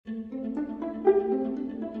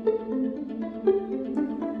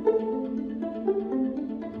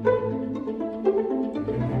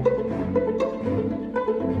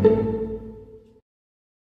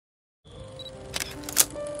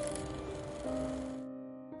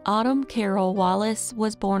Autumn Carol Wallace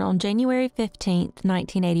was born on January 15,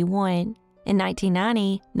 1981. In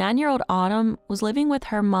 1990, 9-year-old Autumn was living with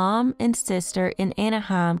her mom and sister in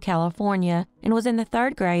Anaheim, California, and was in the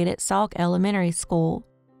 3rd grade at Sauk Elementary School.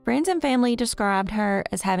 Friends and family described her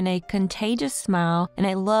as having a contagious smile and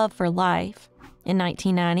a love for life. In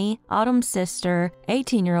 1990, Autumn's sister,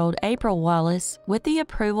 18-year-old April Wallace, with the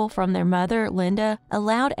approval from their mother, Linda,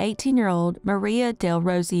 allowed 18-year-old Maria Del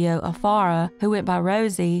Rosio Afara, who went by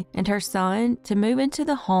Rosie, and her son to move into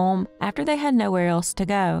the home after they had nowhere else to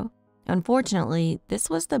go. Unfortunately, this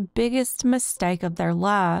was the biggest mistake of their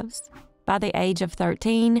lives. By the age of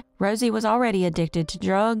 13, Rosie was already addicted to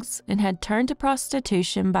drugs and had turned to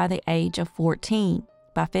prostitution by the age of 14.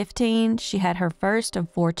 By 15, she had her first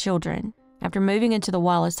of 4 children. After moving into the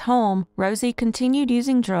Wallace home, Rosie continued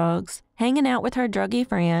using drugs, hanging out with her druggy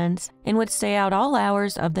friends, and would stay out all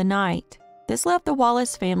hours of the night. This left the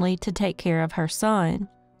Wallace family to take care of her son.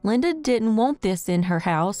 Linda didn't want this in her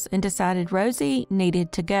house and decided Rosie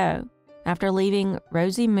needed to go. After leaving,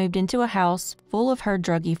 Rosie moved into a house full of her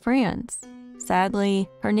druggy friends. Sadly,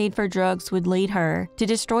 her need for drugs would lead her to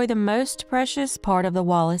destroy the most precious part of the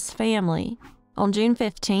Wallace family. On June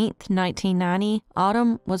 15, 1990,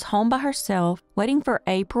 Autumn was home by herself, waiting for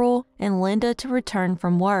April and Linda to return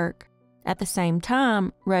from work. At the same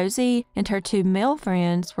time, Rosie and her 2 male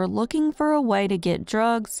friends were looking for a way to get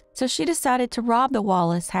drugs, so she decided to rob the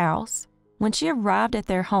Wallace house. When she arrived at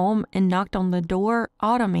their home and knocked on the door,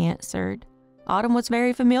 Autumn answered. Autumn was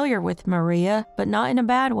very familiar with Maria, but not in a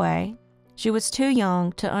bad way. She was too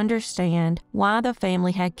young to understand why the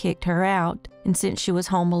family had kicked her out, and since she was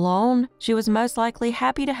home alone, she was most likely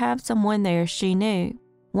happy to have someone there she knew.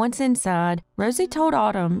 Once inside, Rosie told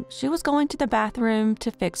Autumn she was going to the bathroom to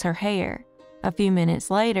fix her hair. A few minutes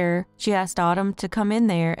later, she asked Autumn to come in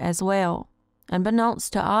there as well.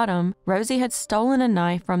 Unbeknownst to Autumn, Rosie had stolen a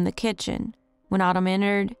knife from the kitchen. When Autumn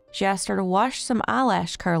entered, she asked her to wash some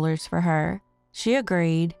eyelash curlers for her. She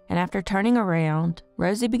agreed, and after turning around,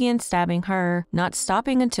 Rosie began stabbing her, not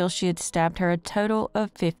stopping until she had stabbed her a total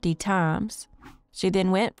of 50 times. She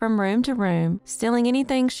then went from room to room, stealing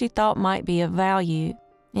anything she thought might be of value.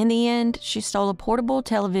 In the end, she stole a portable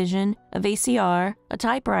television, a VCR, a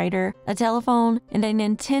typewriter, a telephone, and a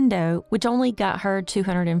Nintendo, which only got her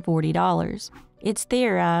 $240. It's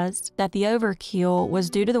theorized that the overkill was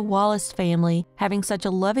due to the Wallace family having such a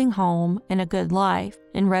loving home and a good life,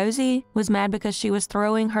 and Rosie was mad because she was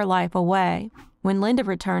throwing her life away. When Linda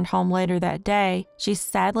returned home later that day, she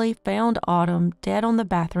sadly found Autumn dead on the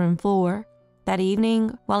bathroom floor. That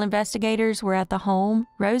evening, while investigators were at the home,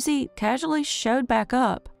 Rosie casually showed back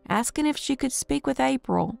up, asking if she could speak with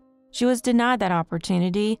April. She was denied that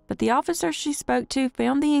opportunity, but the officer she spoke to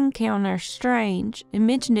found the encounter strange and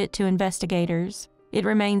mentioned it to investigators. It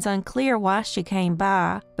remains unclear why she came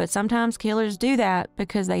by, but sometimes killers do that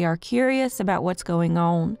because they are curious about what's going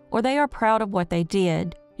on, or they are proud of what they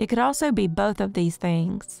did. It could also be both of these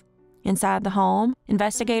things. Inside the home,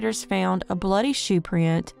 investigators found a bloody shoe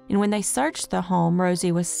print, and when they searched the home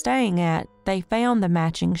Rosie was staying at, they found the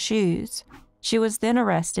matching shoes. She was then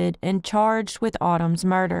arrested and charged with Autumn's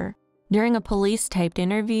murder. During a police-taped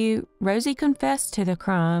interview, Rosie confessed to the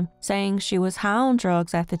crime, saying she was high on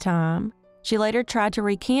drugs at the time. She later tried to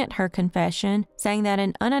recant her confession, saying that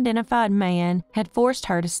an unidentified man had forced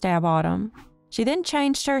her to stab Autumn. She then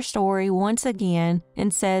changed her story once again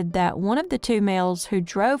and said that one of the 2 males who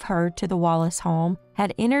drove her to the Wallace home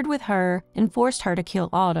had entered with her and forced her to kill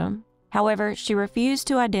Autumn. However, she refused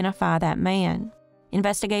to identify that man.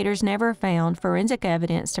 Investigators never found forensic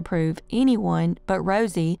evidence to prove anyone but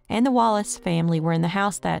Rosie and the Wallace family were in the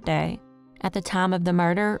house that day. At the time of the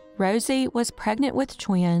murder, Rosie was pregnant with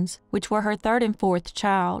twins, which were her 3rd and 4th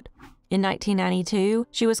child. In 1992,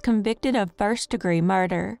 she was convicted of first-degree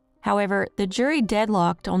murder. However, the jury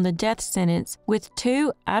deadlocked on the death sentence, with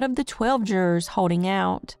 2 out of the 12 jurors holding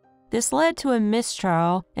out. This led to a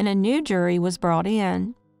mistrial, and a new jury was brought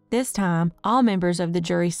in. This time, all members of the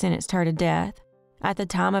jury sentenced her to death. At the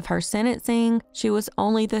time of her sentencing, she was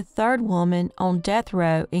only the 3rd woman on death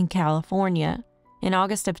row in California. In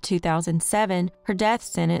August of 2007, her death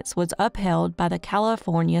sentence was upheld by the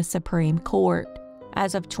California Supreme Court.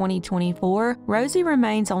 As of 2024, Rosie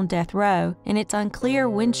remains on death row, and it's unclear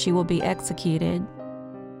when she will be executed.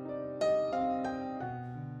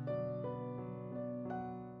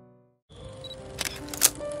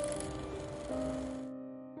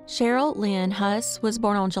 Cheryl Lynn Huss was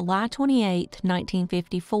born on July 28,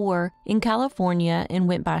 1954, in California and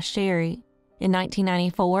went by Sherry. In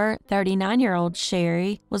 1994, 39-year-old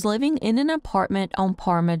Sherry was living in an apartment on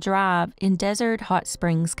Parma Drive in Desert Hot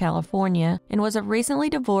Springs, California, and was a recently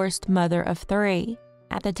divorced mother of 3.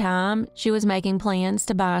 At the time, she was making plans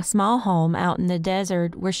to buy a small home out in the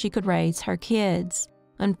desert where she could raise her kids.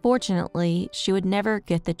 Unfortunately, she would never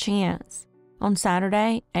get the chance. On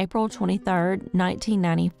Saturday, April 23,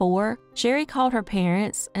 1994, Sherry called her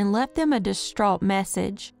parents and left them a distraught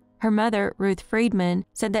message. Her mother, Ruth Friedman,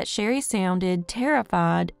 said that Sherry sounded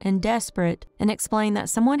terrified and desperate and explained that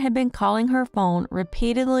someone had been calling her phone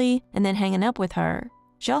repeatedly and then hanging up with her.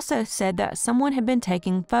 She also said that someone had been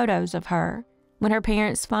taking photos of her. When her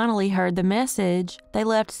parents finally heard the message, they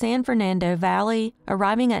left San Fernando Valley,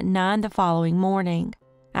 arriving at 9 the following morning.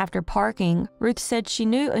 After parking, Ruth said she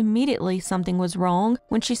knew immediately something was wrong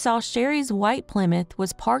when she saw Sherry's white Plymouth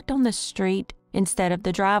was parked on the street instead of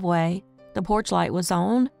the driveway. The porch light was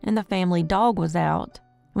on and the family dog was out.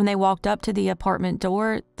 When they walked up to the apartment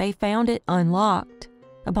door, they found it unlocked.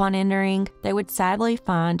 Upon entering, they would sadly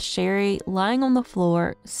find Sherry lying on the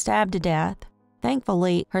floor, stabbed to death.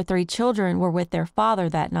 Thankfully, her 3 children were with their father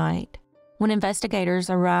that night. When investigators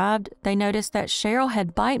arrived, they noticed that Cheryl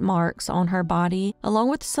had bite marks on her body along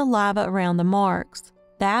with saliva around the marks.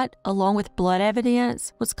 That, along with blood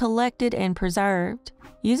evidence, was collected and preserved.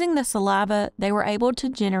 Using the saliva, they were able to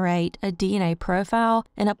generate a DNA profile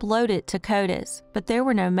and upload it to CODIS, but there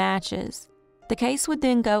were no matches. The case would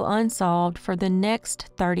then go unsolved for the next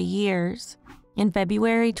 30 years. In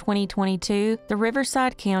February 2022, the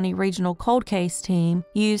Riverside County Regional Cold Case Team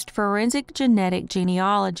used forensic genetic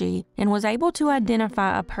genealogy and was able to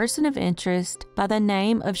identify a person of interest by the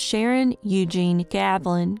name of Sharon Eugene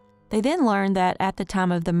Gadlin. They then learned that at the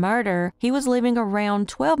time of the murder, he was living around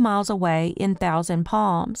 12 miles away in Thousand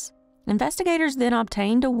Palms. Investigators then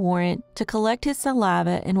obtained a warrant to collect his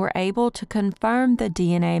saliva and were able to confirm the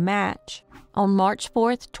DNA match. On March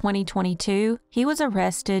 4, 2022, he was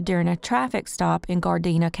arrested during a traffic stop in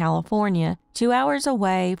Gardena, California, 2 hours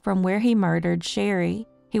away from where he murdered Sherry.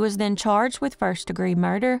 He was then charged with first-degree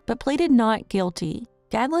murder but pleaded not guilty.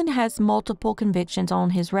 Gadlin has multiple convictions on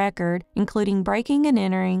his record, including breaking and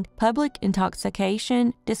entering, public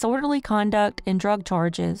intoxication, disorderly conduct, and drug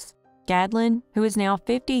charges. Gadlin, who is now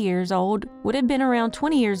 50 years old, would have been around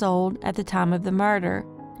 20 years old at the time of the murder.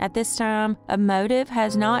 At this time, a motive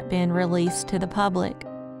has not been released to the public.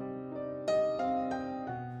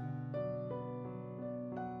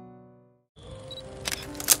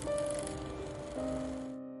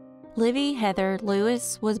 Livye Heather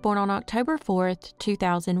Lewis was born on October 4,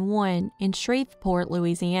 2001 in Shreveport,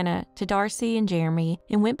 Louisiana, to Darcy and Jeremy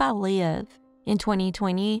and went by Liv. In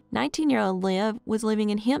 2020, 19-year-old Liv was living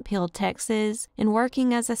in Hemp Hill, Texas and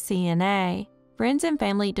working as a CNA. Friends and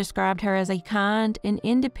family described her as a kind and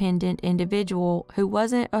independent individual who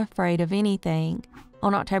wasn't afraid of anything.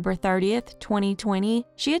 On October 30th, 2020,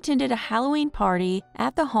 she attended a Halloween party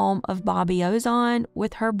at the home of Bobby Ozon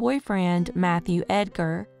with her boyfriend, Matthew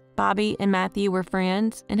Edgar. Bobby and Matthew were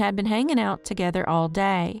friends and had been hanging out together all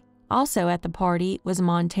day. Also at the party was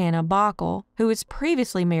Montana Bockel, who was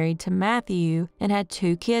previously married to Matthew and had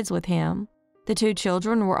 2 kids with him. The 2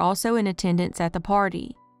 children were also in attendance at the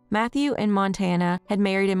party. Matthew and Montana had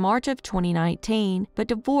married in March of 2019, but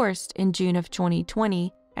divorced in June of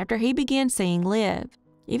 2020 after he began seeing Liv.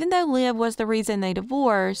 Even though Liv was the reason they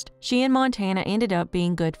divorced, she and Montana ended up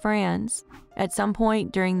being good friends. At some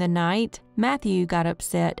point during the night, Matthew got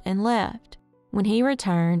upset and left. When he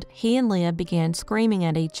returned, he and Liv began screaming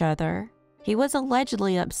at each other. He was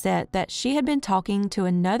allegedly upset that she had been talking to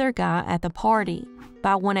another guy at the party.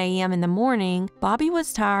 By 1 a.m. in the morning, Bobby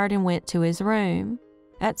was tired and went to his room.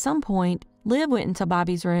 At some point, Liv went into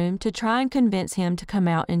Bobby's room to try and convince him to come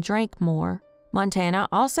out and drink more. Montana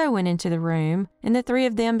also went into the room, and the 3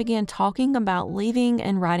 of them began talking about leaving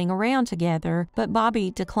and riding around together, but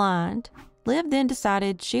Bobby declined. Liv then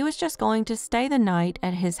decided she was just going to stay the night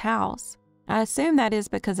at his house. I assume that is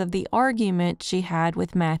because of the argument she had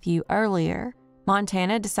with Matthew earlier.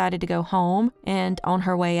 Montana decided to go home and, on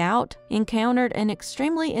her way out, encountered an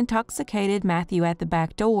extremely intoxicated Matthew at the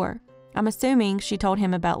back door. I'm assuming she told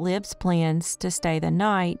him about Liv's plans to stay the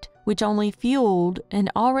night, which only fueled an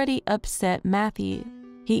already upset Matthew.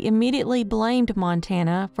 He immediately blamed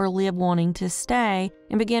Montana for Liv wanting to stay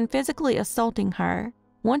and began physically assaulting her.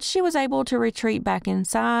 Once she was able to retreat back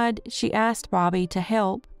inside, she asked Bobby to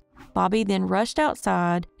help. Bobby then rushed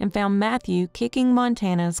outside and found Matthew kicking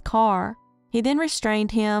Montana's car. He then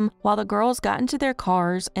restrained him while the girls got into their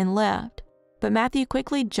cars and left. But Matthew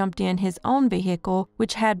quickly jumped in his own vehicle,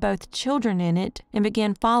 which had both children in it, and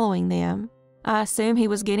began following them. I assume he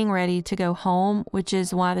was getting ready to go home, which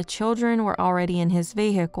is why the children were already in his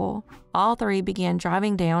vehicle. All 3 began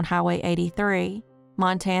driving down Highway 83.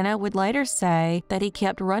 Montana would later say that he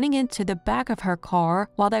kept running into the back of her car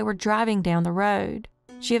while they were driving down the road.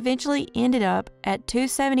 she eventually ended up at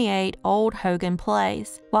 278 Old Hogan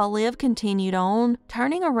Place, while Liv continued on,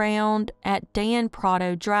 turning around at Dan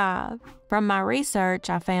Prado Drive. From my research,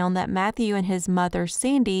 I found that Matthew and his mother,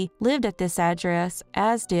 Cindy, lived at this address,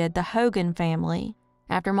 as did the Hogan family.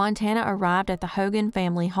 After Montana arrived at the Hogan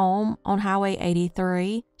family home on Highway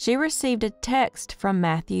 83, she received a text from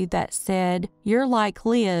Matthew that said, "You're like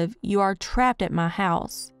Liv, you are trapped at my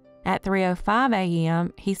house." At 3:05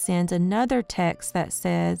 a.m., he sends another text that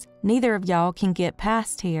says, "Neither of y'all can get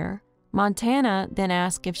past here." Montana then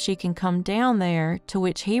asks if she can come down there, to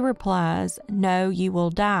which he replies, "No, you will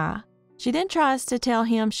die." She then tries to tell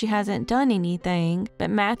him she hasn't done anything,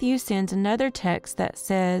 but Matthew sends another text that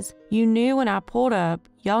says, "You knew when I pulled up,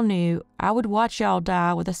 y'all knew I would watch y'all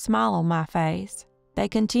die with a smile on my face." They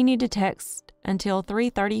continued to text until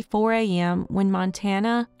 3:34 a.m. when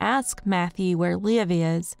Montana asks Matthew where Liv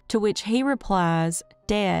is, to which he replies,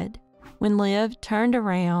 "Dead." When Liv turned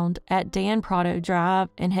around at Dan Prado Drive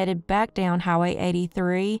and headed back down Highway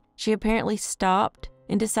 83, she apparently stopped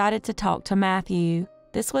and decided to talk to Matthew.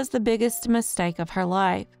 This was the biggest mistake of her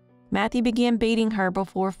life. Matthew began beating her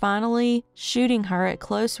before finally shooting her at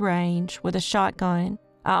close range with a shotgun.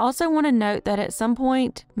 I also want to note that at some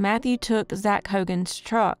point, Matthew took Zach Hogan's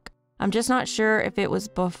truck. I'm just not sure if it was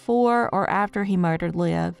before or after he murdered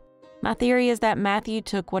Liv. My theory is that Matthew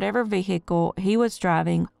took whatever vehicle he was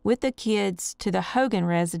driving with the kids to the Hogan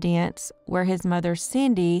residence where his mother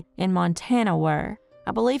Cindy and Montana were.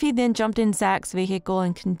 I believe he then jumped in Zach's vehicle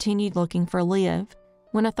and continued looking for Liv.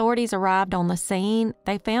 When authorities arrived on the scene,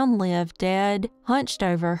 they found Liv dead, hunched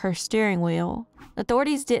over her steering wheel.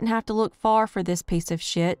 Authorities didn't have to look far for this piece of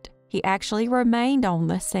shit. He actually remained on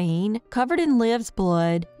the scene, covered in Liv's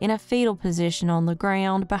blood, in a fetal position on the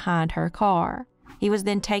ground behind her car. He was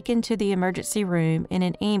then taken to the emergency room in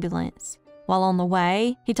an ambulance. While on the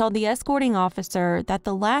way, he told the escorting officer that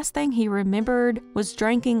the last thing he remembered was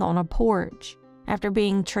drinking on a porch. After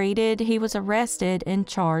being treated, he was arrested and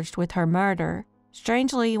charged with her murder.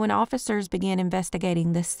 Strangely, when officers began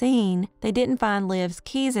investigating the scene, they didn't find Liv's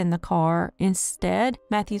keys in the car. Instead,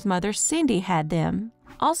 Matthew's mother Cindy had them.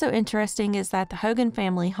 Also interesting is that the Hogan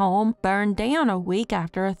family home burned down a week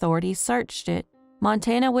after authorities searched it.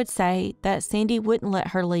 Montana would say that Cindy wouldn't let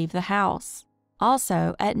her leave the house.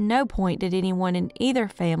 Also, at no point did anyone in either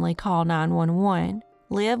family call 911.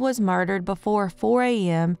 Liv was murdered before 4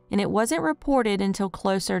 a.m., and it wasn't reported until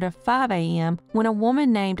closer to 5 a.m. when a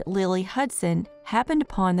woman named Lily Hudson happened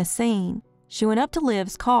upon the scene. She went up to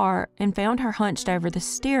Liv's car and found her hunched over the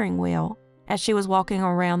steering wheel. As she was walking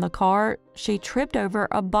around the car, she tripped over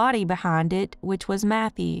a body behind it, which was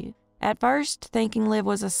Matthew. At first, thinking Liv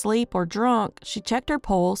was asleep or drunk, she checked her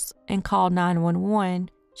pulse and called 911.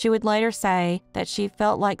 She would later say that she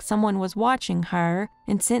felt like someone was watching her,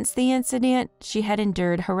 and since the incident, she had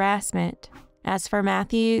endured harassment. As for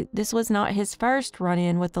Matthew, this was not his first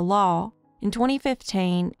run-in with the law. In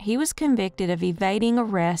 2015, he was convicted of evading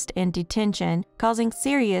arrest and detention, causing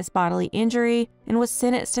serious bodily injury, and was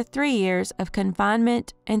sentenced to 3 years of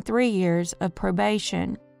confinement and 3 years of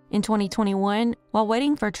probation. In 2021, while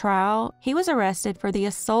waiting for trial, he was arrested for the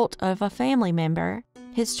assault of a family member.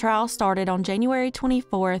 His trial started on January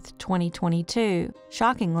 24, 2022.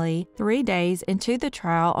 Shockingly, 3 days into the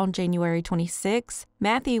trial on January 26,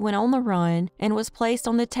 Matthew went on the run and was placed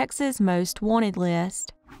on the Texas Most Wanted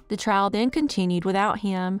list. The trial then continued without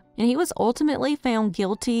him, and he was ultimately found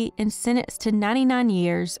guilty and sentenced to 99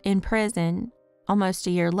 years in prison. Almost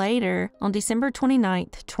a year later, on December 29,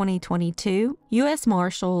 2022, U.S.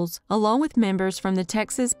 Marshals, along with members from the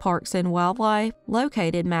Texas Parks and Wildlife,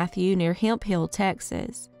 located Matthew near Hemp Hill,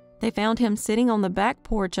 Texas. They found him sitting on the back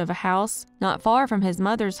porch of a house not far from his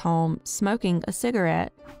mother's home, smoking a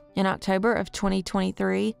cigarette. In October of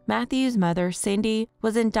 2023, Matthew's mother, Cindy,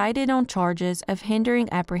 was indicted on charges of hindering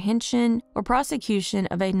apprehension or prosecution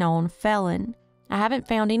of a known felon. I haven't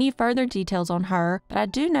found any further details on her, but I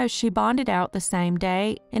do know she bonded out the same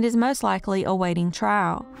day and is most likely awaiting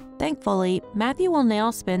trial. Thankfully, Matthew will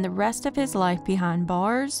now spend the rest of his life behind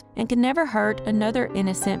bars and can never hurt another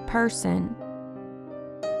innocent person.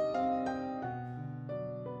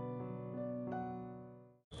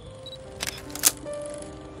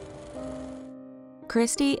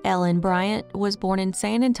 Christy Ellen Bryant was born in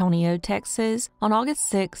San Antonio, Texas on August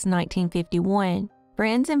 6, 1951.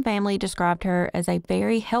 Friends and family described her as a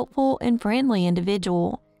very helpful and friendly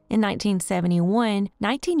individual. In 1971,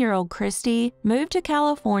 19-year-old Christy moved to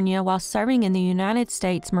California while serving in the United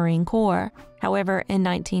States Marine Corps. However, in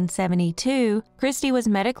 1972, Christy was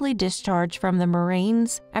medically discharged from the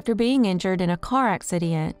Marines after being injured in a car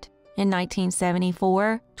accident. In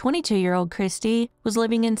 1974, 22-year-old Christy was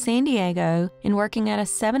living in San Diego and working at a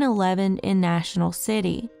 7-Eleven in National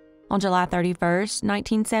City. On July 31,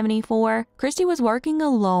 1974, Christy was working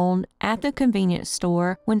alone at the convenience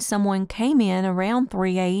store when someone came in around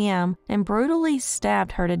 3 a.m. and brutally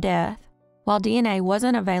stabbed her to death. While DNA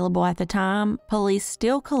wasn't available at the time, police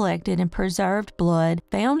still collected and preserved blood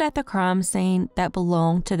found at the crime scene that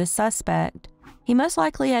belonged to the suspect. He most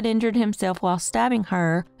likely had injured himself while stabbing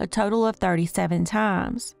her a total of 37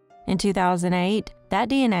 times. In 2008, that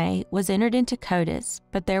DNA was entered into CODIS,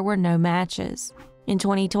 but there were no matches. In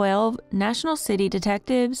 2012, National City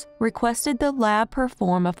detectives requested the lab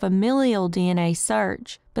perform a familial DNA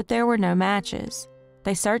search, but there were no matches.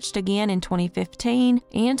 They searched again in 2015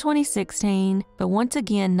 and 2016, but once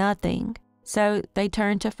again nothing. So they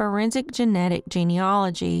turned to forensic genetic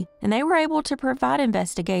genealogy, and they were able to provide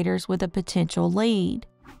investigators with a potential lead.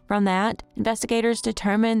 From that, investigators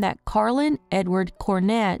determined that Carlin Edward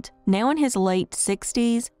Cornett, now in his late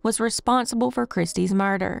 60s, was responsible for Christy's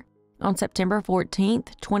murder. On September 14,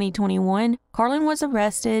 2021, Carlin was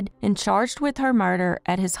arrested and charged with her murder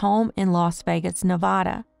at his home in Las Vegas,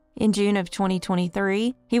 Nevada. In June of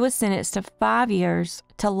 2023, he was sentenced to 5 years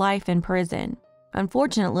to life in prison.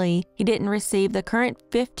 Unfortunately, he didn't receive the current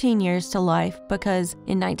 15 years to life because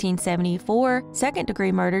in 1974,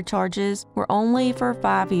 second-degree murder charges were only for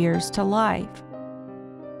 5 years to life.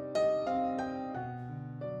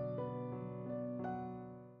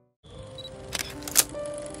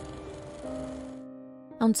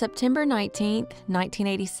 On September 19,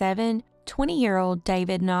 1987, 20-year-old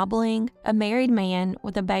David Knobling, a married man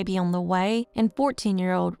with a baby on the way, and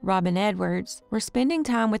 14-year-old Robin Edwards were spending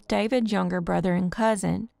time with David's younger brother and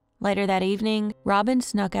cousin. Later that evening, Robin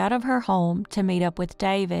snuck out of her home to meet up with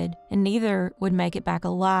David, and neither would make it back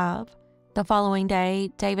alive. The following day,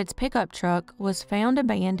 David's pickup truck was found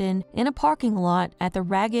abandoned in a parking lot at the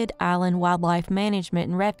Ragged Island Wildlife Management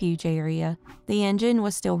and Refuge area. The engine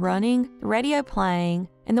was still running, the radio playing,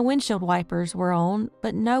 and the windshield wipers were on,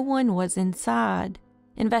 but no one was inside.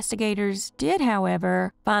 Investigators did,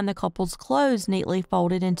 however, find the couple's clothes neatly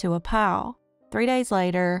folded into a pile. 3 days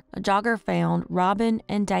later, a jogger found Robin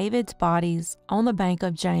and David's bodies on the bank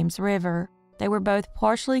of James River. They were both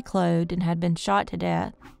partially clothed and had been shot to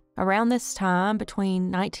death. Around this time,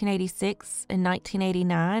 between 1986 and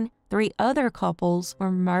 1989, 3 other couples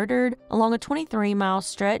were murdered along a 23-mile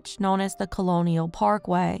stretch known as the Colonial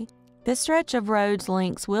Parkway. This stretch of roads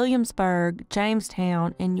links Williamsburg,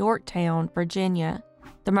 Jamestown, and Yorktown, Virginia.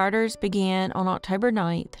 The murders began on October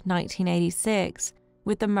 9, 1986,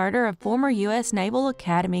 with the murder of former U.S. Naval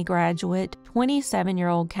Academy graduate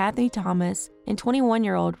 27-year-old Kathy Thomas and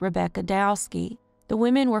 21-year-old Rebecca Dowski. The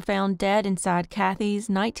women were found dead inside Kathy's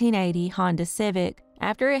 1980 Honda Civic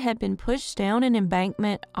after it had been pushed down an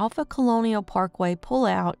embankment off a Colonial Parkway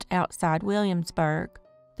pullout outside Williamsburg.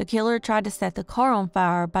 The killer tried to set the car on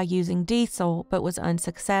fire by using diesel, but was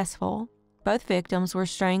unsuccessful. Both victims were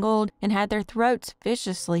strangled and had their throats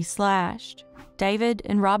viciously slashed. David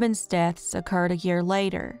and Robin's deaths occurred a year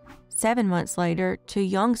later. 7 months later, 2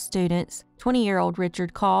 young students, 20-year-old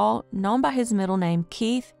Richard Call, known by his middle name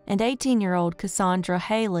Keith, and 18-year-old Cassandra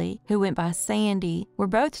Haley, who went by Sandy, were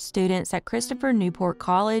both students at Christopher Newport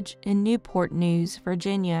College in Newport News,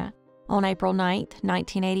 Virginia. On April 9,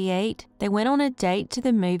 1988, they went on a date to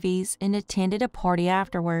the movies and attended a party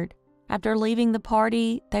afterward. After leaving the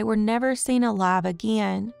party, they were never seen alive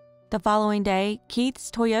again. The following day, Keith's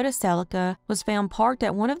Toyota Celica was found parked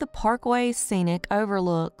at one of the Parkway's scenic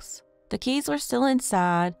overlooks. The keys were still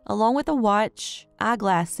inside, along with a watch,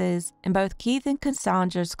 eyeglasses, and both Keith and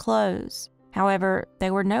Cassandra's clothes. However,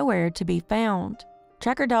 they were nowhere to be found.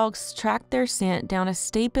 Tracker dogs tracked their scent down a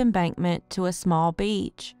steep embankment to a small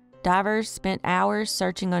beach. Divers spent hours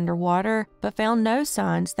searching underwater, but found no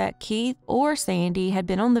signs that Keith or Sandy had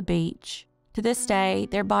been on the beach. To this day,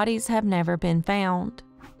 their bodies have never been found.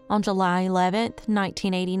 On July 11,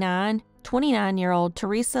 1989, 29-year-old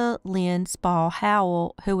Teresa Lynn Spall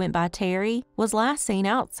Howell, who went by Terry, was last seen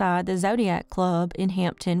outside the Zodiac Club in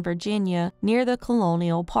Hampton, Virginia, near the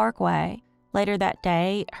Colonial Parkway. Later that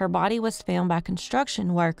day, her body was found by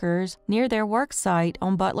construction workers near their work site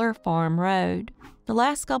on Butler Farm Road. The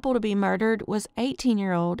last couple to be murdered was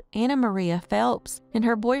 18-year-old Anna Maria Phelps and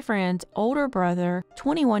her boyfriend's older brother,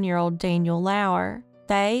 21-year-old Daniel Lauer.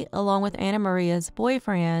 They, along with Anna Maria's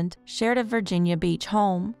boyfriend, shared a Virginia Beach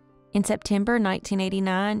home. In September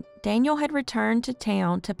 1989, Daniel had returned to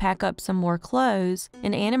town to pack up some more clothes,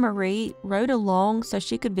 and Anna Marie rode along so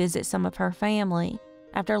she could visit some of her family.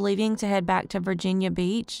 After leaving to head back to Virginia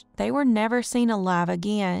Beach, they were never seen alive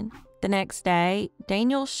again. The next day,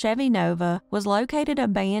 Daniel's Chevy Nova was located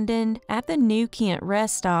abandoned at the New Kent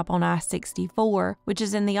rest stop on I-64, which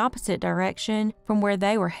is in the opposite direction from where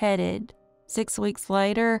they were headed. 6 weeks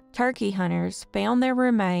later, turkey hunters found their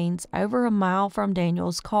remains over a mile from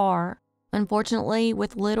Daniel's car. Unfortunately,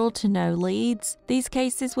 with little to no leads, these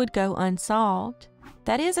cases would go unsolved.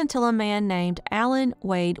 That is until a man named Alan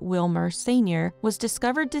Wade Wilmer Sr. was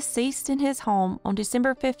discovered deceased in his home on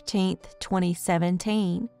December 15,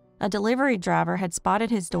 2017. A delivery driver had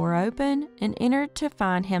spotted his door open and entered to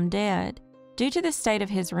find him dead. Due to the state of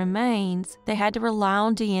his remains, they had to rely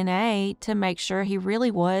on DNA to make sure he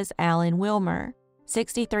really was Alan Wilmer.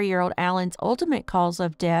 63-year-old Alan's ultimate cause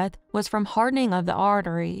of death was from hardening of the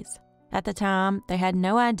arteries. At the time, they had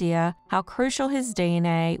no idea how crucial his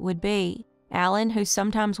DNA would be. Alan, who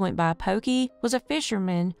sometimes went by Pokey, was a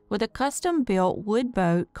fisherman with a custom-built wood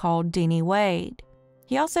boat called Denny Wade.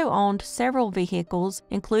 He also owned several vehicles,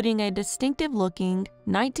 including a distinctive-looking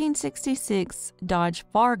 1966 Dodge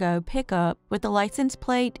Fargo pickup with the license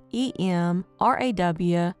plate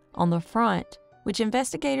EM-RAW on the front, which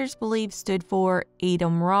investigators believe stood for Eat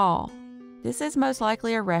 'em Raw. This is most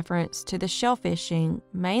likely a reference to the shellfishing,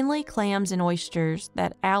 mainly clams and oysters,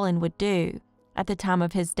 that Alan would do. At the time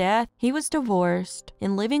of his death, he was divorced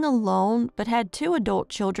and living alone but had 2 adult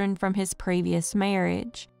children from his previous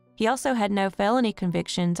marriage. He also had no felony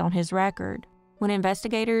convictions on his record. When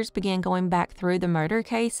investigators began going back through the murder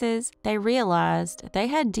cases, they realized they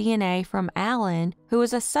had DNA from Alan, who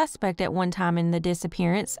was a suspect at one time in the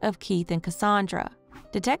disappearance of Keith and Cassandra.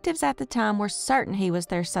 Detectives at the time were certain he was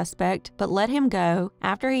their suspect, but let him go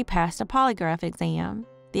after he passed a polygraph exam.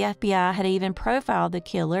 The FBI had even profiled the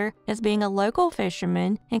killer as being a local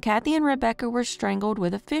fisherman, and Kathy and Rebecca were strangled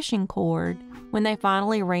with a fishing cord. When they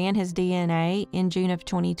finally ran his DNA in June of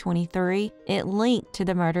 2023, it linked to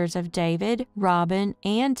the murders of David, Robin,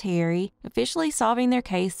 and Terry, officially solving their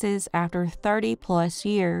cases after 30-plus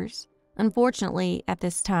years. Unfortunately, at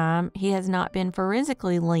this time, he has not been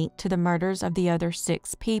forensically linked to the murders of the other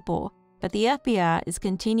 6 people, but the FBI is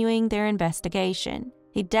continuing their investigation.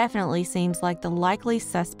 He definitely seems like the likely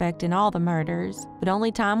suspect in all the murders, but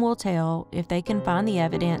only time will tell if they can find the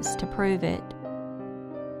evidence to prove it.